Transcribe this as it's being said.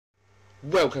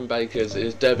Welcome bakers,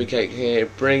 it's Derby Cake here,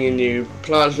 bringing you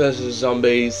Plants vs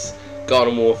Zombies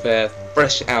Garden Warfare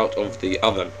fresh out of the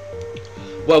oven.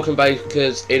 Welcome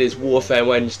bakers, it is Warfare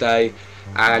Wednesday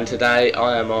and today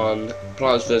I am on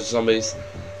Plants vs Zombies.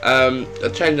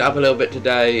 I've changed it up a little bit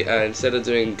today and instead of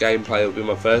doing gameplay, it'll be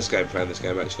my first gameplay in this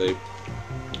game actually.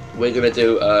 We're going to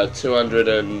do a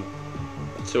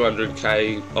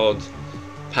 200k odd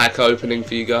pack opening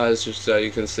for you guys just so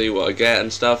you can see what I get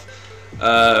and stuff.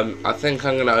 I think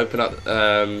I'm going to open up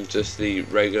just the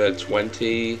regular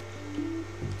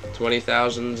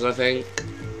 20,000s I think,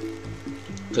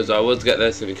 because I would get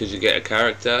this because you get a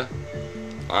character.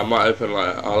 I might open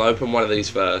I'll open one of these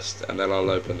first and then I'll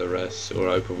open the rest, or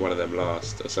open one of them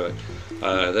last or something.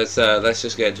 Let's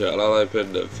just get into it. I'll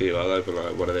open a few. I'll open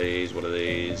like one of these, a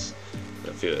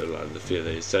few of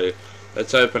these. So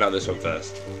let's open up this one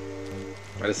first.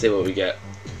 Let's see what we get.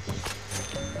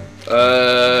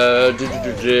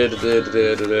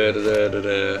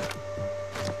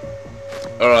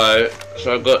 Alright,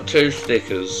 so I've got two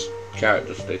stickers,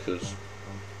 character stickers.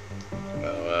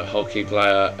 A hockey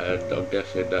player, and I'm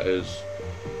guessing that is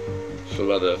some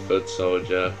other foot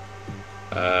soldier.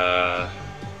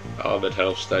 Armoured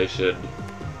health station,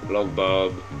 long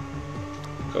bomb,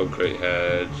 concrete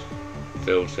head,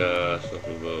 filter,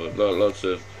 something more. Lots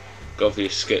of got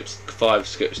these skips, 5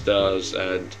 skip stars,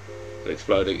 and an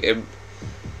exploding imp.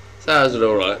 So that was an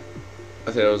alright. I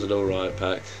think that was an alright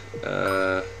pack.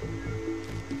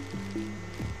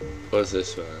 What's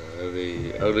this one?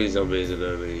 Only zombies and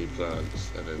only plants,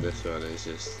 and then this one is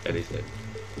just anything.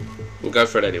 We'll go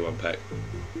for an anyone pack.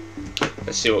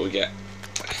 Let's see what we get.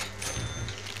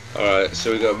 Alright,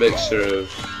 so we got a mixture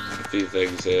of a few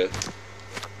things here.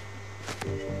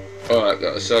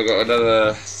 Alright, so I got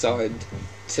another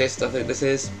scientist, I think this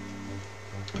is.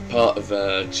 Part of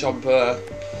Chomper,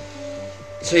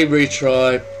 Team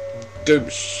Retry, Goop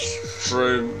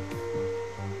Shroom,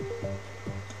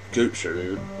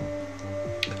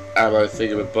 Ammo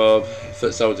Thingamabob,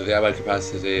 Foot Soldier. The ammo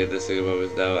capacity in this Thingamabob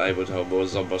is now able to hold more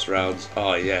Zombiez rounds.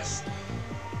 Oh yes.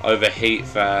 Overheat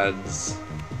fans,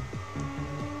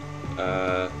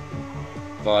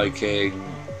 Viking,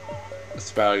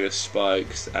 Asparagus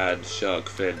spikes, and Shark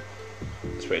fin.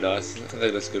 That's pretty nice. I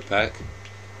think that's a good pack.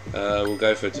 We'll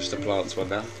go for just a plants one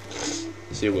now.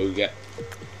 See what we get.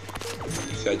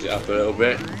 Change it up a little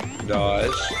bit.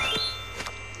 Nice.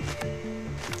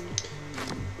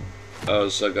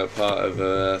 Also got part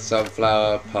of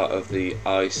sunflower, part of the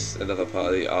ice, another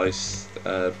part of the ice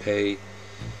pea.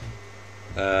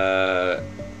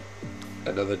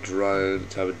 Another drone,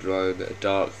 type of drone, a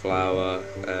dark flower,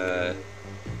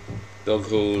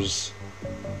 goggles,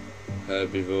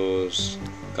 herbivores,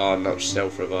 garden up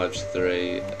self revives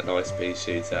 3, an ice pea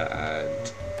shooter,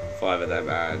 and 5 of them,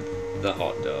 and the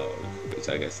hot dog, which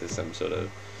I guess is some sort of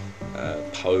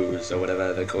pose or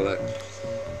whatever they call it.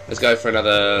 Let's go for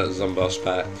another Zombiez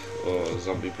pack or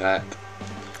zombie pack.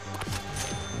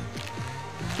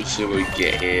 Let's see what we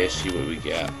get here. See what we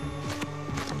get.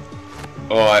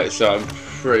 Alright, so I'm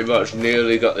pretty much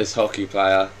nearly got this hockey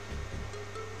player.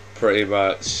 Pretty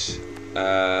much.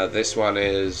 This one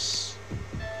is.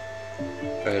 I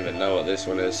don't even know what this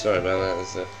one is. Sorry about that.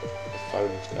 There's a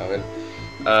phone's going.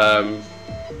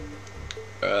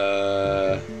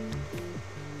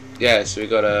 Yeah, so we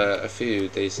got a few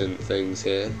decent things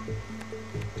here.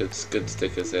 Good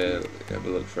stickers here. Have a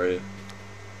look through.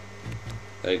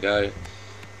 There you go.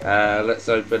 Let's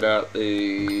open up this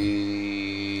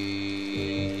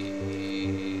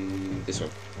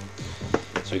one.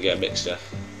 So we get a mixture.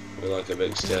 We like a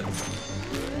mixture.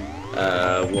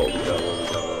 What we got?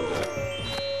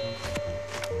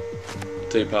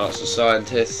 2 parts of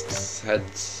scientists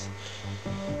heads.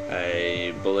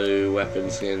 A blue weapon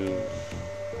skin.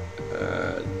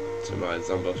 To my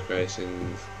Zombiez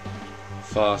creations,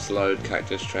 fast load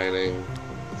cactus training,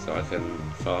 so I can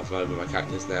fast load with my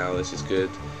cactus now. This is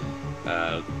good.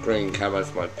 Green camo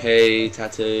for my pea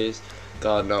tattoos,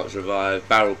 garden ops revive,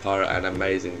 barrel pirate, and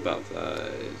amazing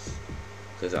butterflies.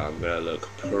 Because I'm gonna look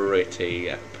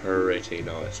pretty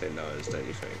nice in those, don't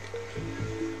you think?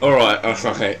 Alright,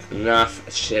 enough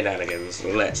shenanigans.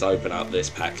 Let's open up this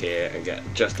pack here and get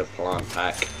just a plant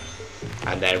pack.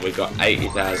 And then we've got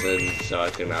 80,000, so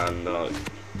I can unlock.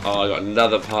 Oh, I got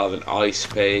another part of an ice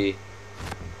pea,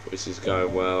 which is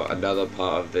going well. Another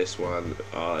part of this one.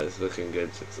 Oh, it's looking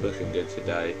good. It's looking good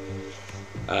today.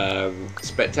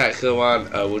 Spectacular one.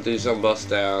 We'll do Zombiez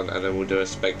down, and then we'll do a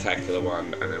spectacular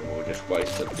one, and then we'll just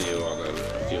waste a few on a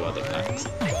few other packs.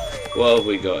 What have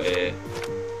we got here?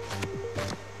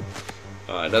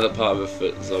 Alright, another part of a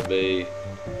foot zombie.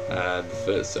 and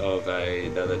foots of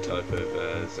another type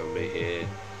of zombie here.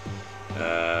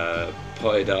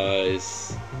 potted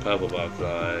eyes, purple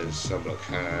butterflies, sunblock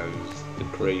hands, the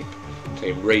creep,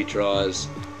 team retries,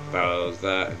 barrels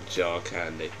that, and jar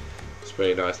candy. It's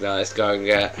pretty nice. Now let's go and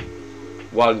get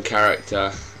one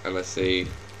character and let's see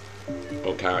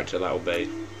what character that will be.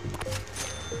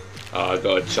 Oh, I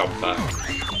got a chomper.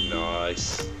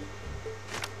 Nice.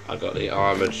 I got the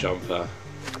armoured chomper.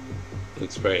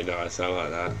 Looks pretty nice, I like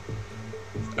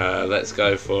that. Let's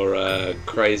go for a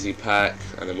crazy pack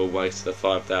and then we'll waste the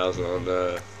 5,000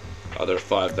 on either a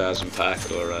 5,000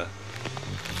 pack or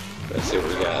let's see what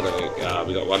we get. I don't think,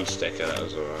 we got one sticker, that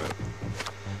was alright.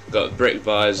 Got brick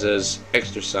visors,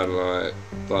 extra sunlight,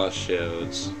 blast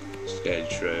shields,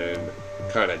 skate room,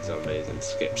 conehead zombies and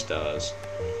skip stars.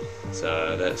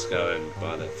 So let's go and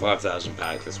buy the 5,000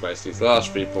 pack. Let's waste these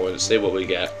last 3 points, see what we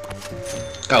get.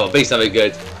 Oh, it'll be something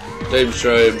good.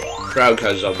 Doomshroom, brown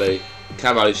coat zombie,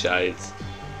 camo shades,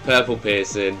 purple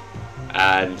piercing,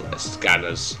 and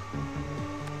scanners.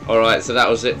 Alright, so that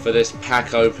was it for this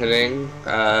pack opening.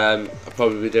 I'll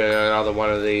probably be doing another one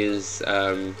of these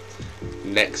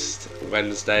next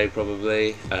Wednesday,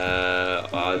 probably.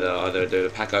 Either do a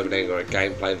pack opening or a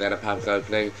gameplay, then a pack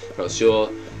opening. Not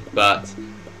sure, but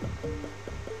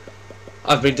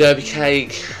I've been Derby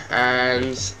Cake,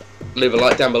 and leave a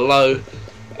like down below,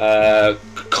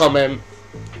 comment,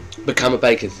 become a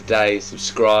baker today,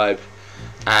 subscribe,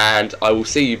 and I will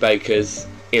see you bakers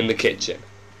in the kitchen.